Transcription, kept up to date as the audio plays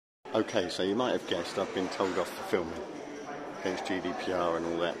Okay, so you might have guessed I've been told off for filming against GDPR and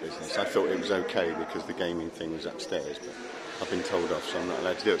all that business. I thought it was okay because the gaming thing was upstairs, but I've been told off, so I'm not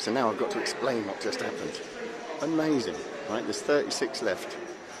allowed to do it. So now I've got to explain what just happened. Amazing, right? There's 36 left,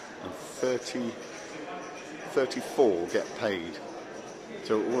 and 34 get paid.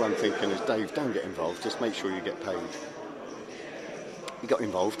 So all I'm thinking is, Dave, don't get involved, just make sure you get paid. He got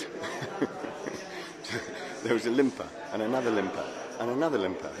involved. There was a limper, and another limper, and another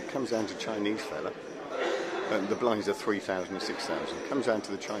limper. It comes down to Chinese fella. The blinds are 3,000 or 6,000. Comes down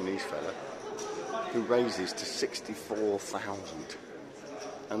to the Chinese fella, who raises to 64,000.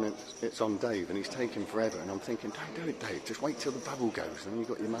 And it's on Dave, and he's taking forever. And I'm thinking, don't do it, Dave. Just wait till the bubble goes, and then you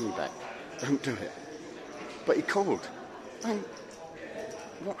got your money back. Don't do it. But he called. And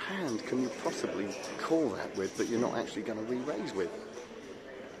what hand can you possibly call that with that you're not actually going to re-raise with?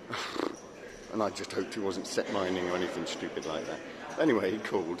 And I just hoped he wasn't set mining or anything stupid like that. Anyway, he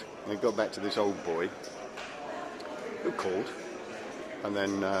called, and he got back to this old boy who called, and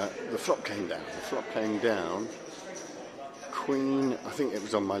then the flop came down. The flop came down. Queen, I think it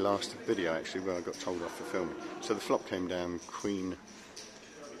was on my last video actually where I got told off for filming. So the flop came down, Queen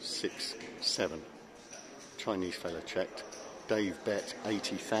 6-7. Chinese fella checked. Dave bet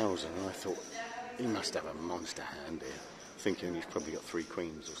 80,000, and I thought, he must have a monster hand here. Thinking he's probably got 3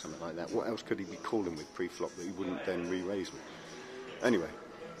 queens or something like that. What else could he be calling with pre-flop that he wouldn't then re-raise with? Anyway,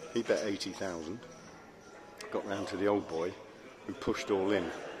 he bet 80,000. Got round to the old boy, who pushed all in.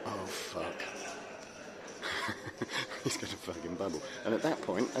 Oh, fuck. He's going to fucking bubble. And at that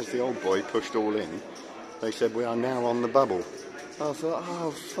point, as the old boy pushed all in, they said, we are now on the bubble. I thought, oh,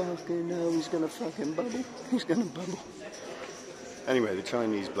 fucking hell, he's going to fucking bubble. He's going to bubble. Anyway, the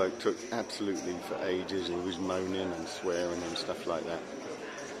Chinese bloke took absolutely for ages. He was moaning and swearing and stuff like that.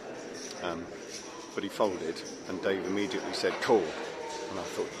 But he folded, and Dave immediately said, call. And I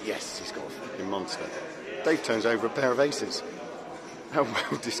thought, yes, he's got a fucking monster. Dave turns over a pair of aces. How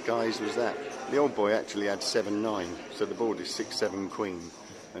well disguised was that? The old boy actually had 7-9, so the board is 6-7 queen,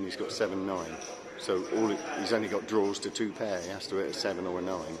 and he's got 7-9. So he's only got draws to 2 pair. He has to hit a 7 or a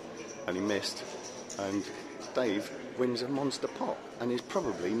 9, and he missed. And Dave wins a monster pot, and is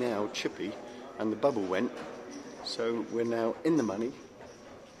probably now chippy, and the bubble went. So we're now in the money.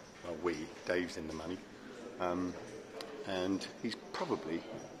 Well, Dave's in the money, and he's probably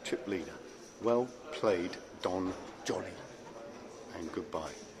chip leader. Well played, Don Jolly, and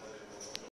goodbye.